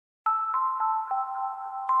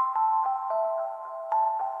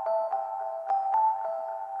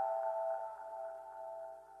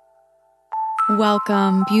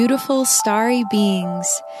Welcome, beautiful starry beings,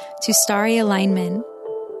 to Starry Alignment,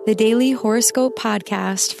 the daily horoscope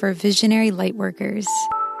podcast for visionary lightworkers.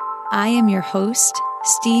 I am your host,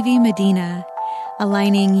 Stevie Medina,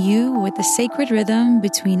 aligning you with the sacred rhythm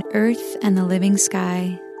between earth and the living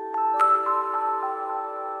sky.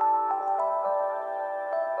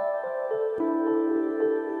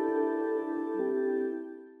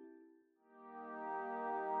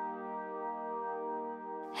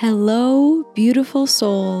 Hello, beautiful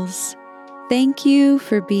souls. Thank you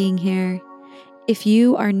for being here. If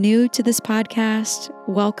you are new to this podcast,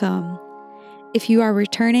 welcome. If you are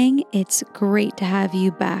returning, it's great to have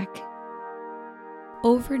you back.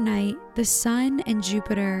 Overnight, the Sun and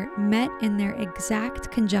Jupiter met in their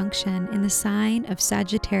exact conjunction in the sign of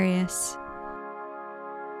Sagittarius.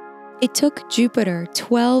 It took Jupiter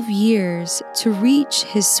 12 years to reach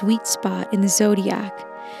his sweet spot in the zodiac,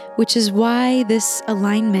 which is why this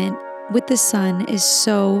alignment with the Sun is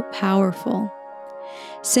so powerful.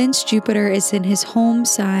 Since Jupiter is in his home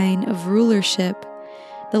sign of rulership,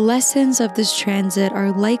 the lessons of this transit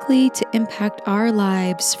are likely to impact our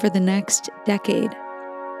lives for the next decade.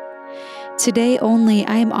 Today only,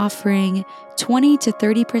 I am offering 20 to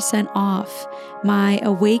 30% off my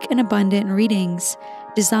Awake and Abundant readings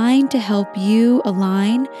designed to help you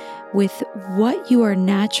align with what you are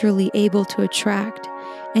naturally able to attract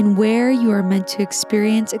and where you are meant to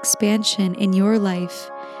experience expansion in your life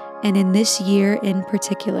and in this year in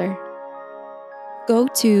particular. Go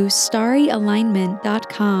to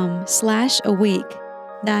starryalignment.com/awake,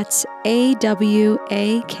 that's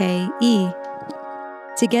AWAKE,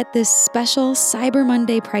 to get this special Cyber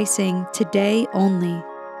Monday pricing today only.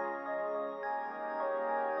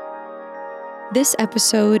 This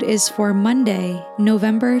episode is for Monday,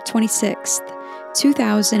 November 26th,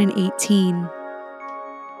 2018.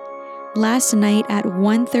 Last night at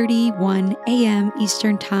 1:31 a.m.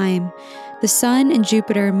 Eastern Time, the Sun and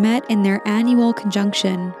Jupiter met in their annual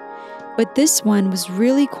conjunction. But this one was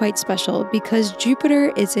really quite special because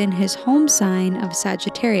Jupiter is in his home sign of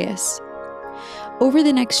Sagittarius. Over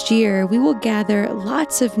the next year, we will gather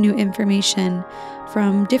lots of new information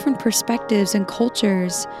from different perspectives and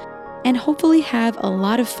cultures, and hopefully have a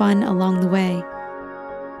lot of fun along the way.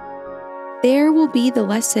 There will be the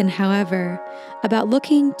lesson, however, about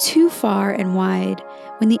looking too far and wide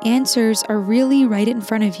when the answers are really right in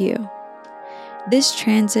front of you. This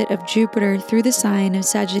transit of Jupiter through the sign of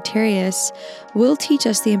Sagittarius will teach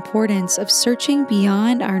us the importance of searching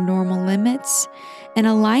beyond our normal limits and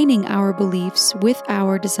aligning our beliefs with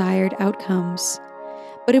our desired outcomes.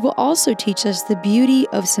 But it will also teach us the beauty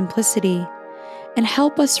of simplicity and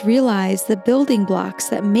help us realize the building blocks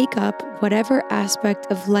that make up whatever aspect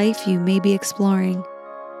of life you may be exploring.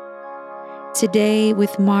 Today,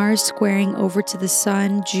 with Mars squaring over to the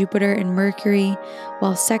Sun, Jupiter, and Mercury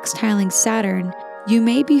while sextiling Saturn, you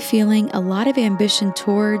may be feeling a lot of ambition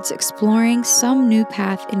towards exploring some new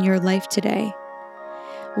path in your life today.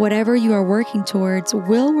 Whatever you are working towards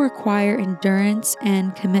will require endurance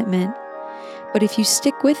and commitment, but if you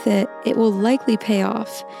stick with it, it will likely pay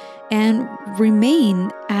off and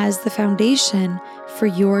remain as the foundation for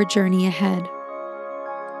your journey ahead.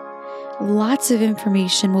 Lots of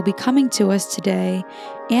information will be coming to us today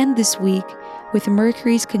and this week with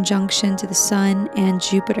Mercury's conjunction to the Sun and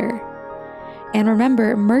Jupiter. And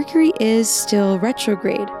remember, Mercury is still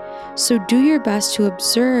retrograde, so do your best to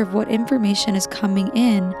observe what information is coming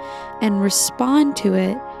in and respond to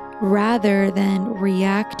it rather than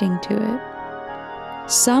reacting to it.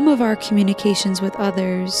 Some of our communications with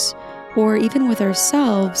others, or even with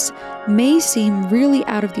ourselves, may seem really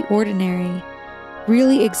out of the ordinary,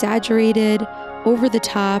 really exaggerated, over the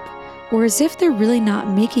top, or as if they're really not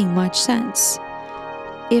making much sense.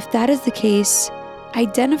 If that is the case,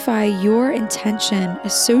 identify your intention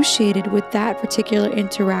associated with that particular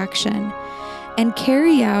interaction and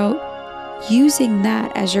carry out using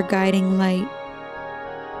that as your guiding light.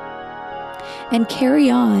 And carry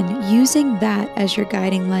on using that as your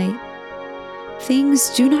guiding light. Things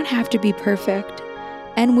do not have to be perfect,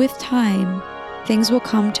 and with time, things will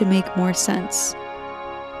come to make more sense.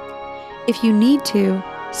 If you need to,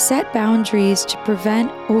 set boundaries to prevent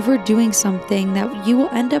overdoing something that you will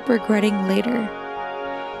end up regretting later,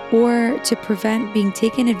 or to prevent being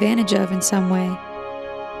taken advantage of in some way.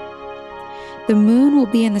 The moon will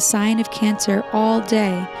be in the sign of Cancer all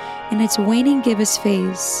day in its waning gibbous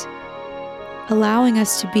phase, allowing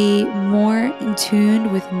us to be more in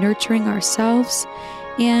tune with nurturing ourselves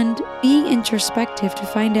and being introspective to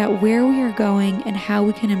find out where we are going and how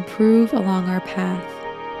we can improve along our path.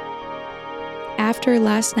 After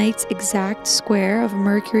last night's exact square of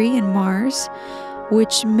Mercury and Mars,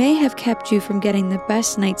 which may have kept you from getting the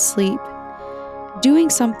best night's sleep. Doing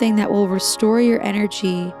something that will restore your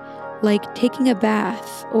energy, like taking a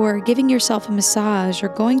bath or giving yourself a massage or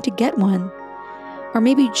going to get one, or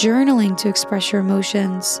maybe journaling to express your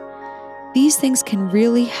emotions. These things can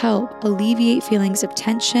really help alleviate feelings of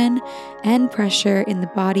tension and pressure in the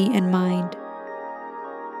body and mind.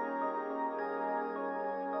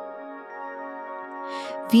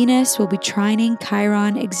 Venus will be trining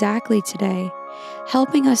Chiron exactly today,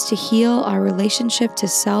 helping us to heal our relationship to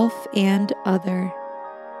self and other.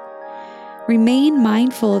 Remain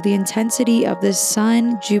mindful of the intensity of the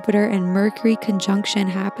Sun, Jupiter, and Mercury conjunction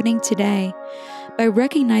happening today by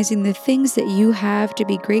recognizing the things that you have to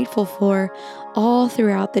be grateful for all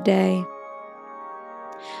throughout the day.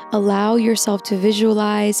 Allow yourself to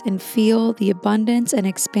visualize and feel the abundance and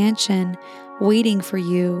expansion waiting for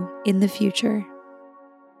you in the future.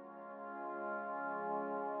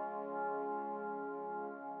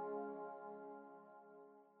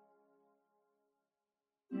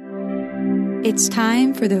 It's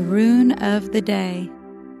time for the rune of the day.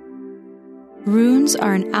 Runes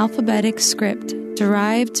are an alphabetic script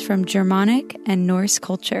derived from Germanic and Norse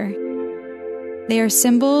culture. They are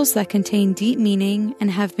symbols that contain deep meaning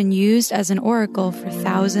and have been used as an oracle for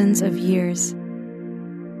thousands of years.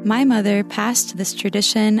 My mother passed this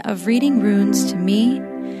tradition of reading runes to me,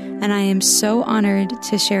 and I am so honored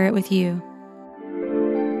to share it with you.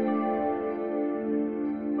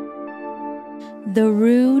 The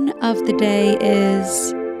rune of the day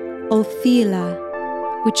is Othila,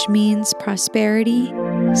 which means prosperity,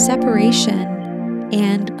 separation,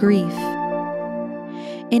 and grief.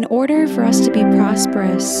 In order for us to be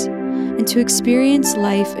prosperous and to experience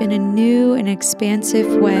life in a new and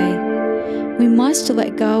expansive way, we must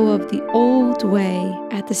let go of the old way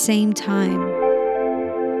at the same time.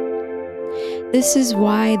 This is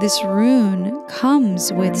why this rune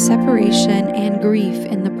comes with separation and grief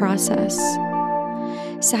in the process.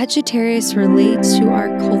 Sagittarius relates to our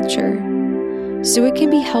culture, so it can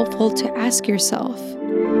be helpful to ask yourself,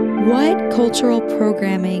 what cultural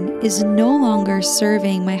programming is no longer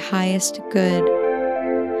serving my highest good?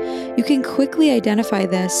 You can quickly identify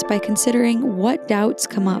this by considering what doubts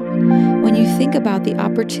come up when you think about the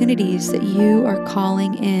opportunities that you are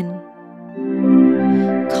calling in.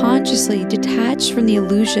 Consciously detach from the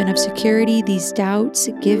illusion of security these doubts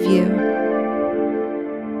give you,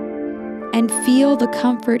 and feel the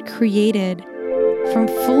comfort created from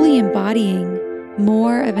fully embodying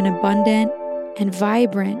more of an abundant and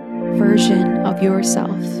vibrant version of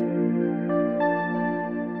yourself.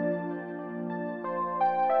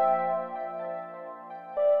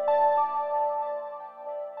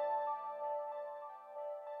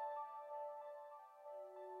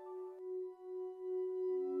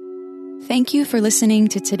 Thank you for listening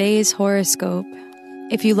to today's horoscope.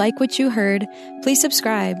 If you like what you heard, please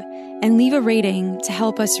subscribe and leave a rating to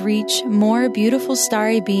help us reach more beautiful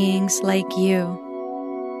starry beings like you.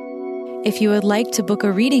 If you would like to book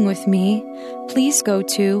a reading with me, please go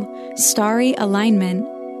to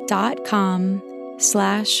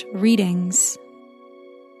starryalignment.com/readings.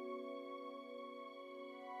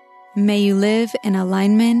 May you live in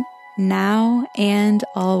alignment now and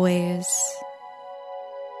always.